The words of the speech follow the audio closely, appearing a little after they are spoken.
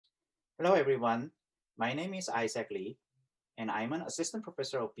Hello, everyone. My name is Isaac Lee, and I'm an assistant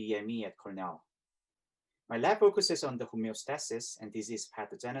professor of BME at Cornell. My lab focuses on the homeostasis and disease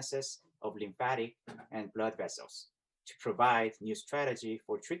pathogenesis of lymphatic and blood vessels to provide new strategy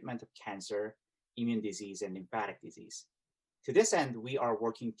for treatment of cancer, immune disease, and lymphatic disease. To this end, we are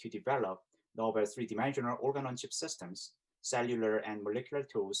working to develop novel three-dimensional organ-on-chip systems, cellular and molecular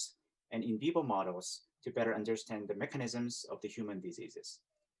tools, and in vivo models to better understand the mechanisms of the human diseases.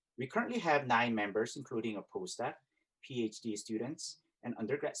 We currently have 9 members, including a postdoc, PhD students, and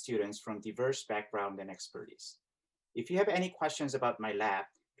undergrad students from diverse background and expertise. If you have any questions about my lab,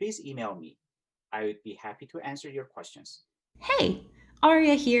 please email me. I would be happy to answer your questions. Hey,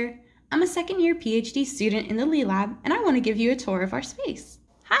 Aria here. I'm a second-year PhD student in the Lee Lab, and I want to give you a tour of our space.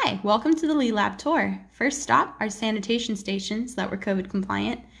 Hi, welcome to the Lee Lab tour. First stop, our sanitation stations that were COVID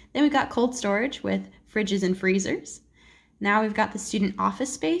compliant. Then we've got cold storage with fridges and freezers. Now we've got the student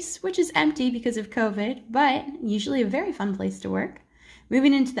office space, which is empty because of COVID, but usually a very fun place to work.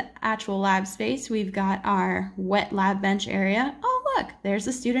 Moving into the actual lab space, we've got our wet lab bench area. Oh, look, there's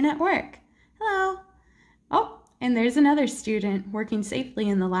a student at work. Hello. Oh, and there's another student working safely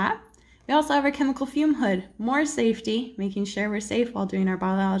in the lab. We also have our chemical fume hood, more safety, making sure we're safe while doing our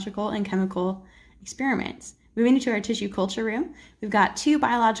biological and chemical experiments. Moving into our tissue culture room, we've got 2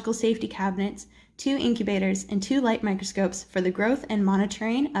 biological safety cabinets, 2 incubators, and 2 light microscopes for the growth and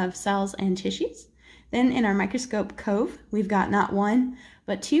monitoring of cells and tissues. Then in our microscope cove, we've got not 1,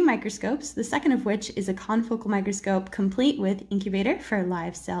 but 2 microscopes, the second of which is a confocal microscope complete with incubator for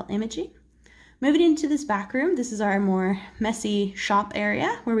live cell imaging. Moving into this back room, this is our more messy shop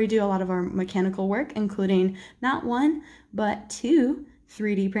area where we do a lot of our mechanical work, including not 1, but 2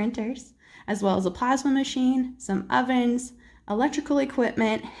 3D printers, as well as a plasma machine, some ovens, electrical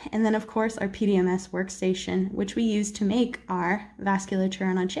equipment, and then of course our PDMS workstation, which we use to make our vasculature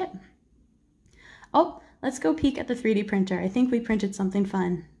on a chip. Oh, let's go peek at the 3D printer. I think we printed something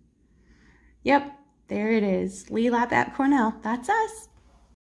fun. Yep, there it is. Lee Lab at Cornell. That's us.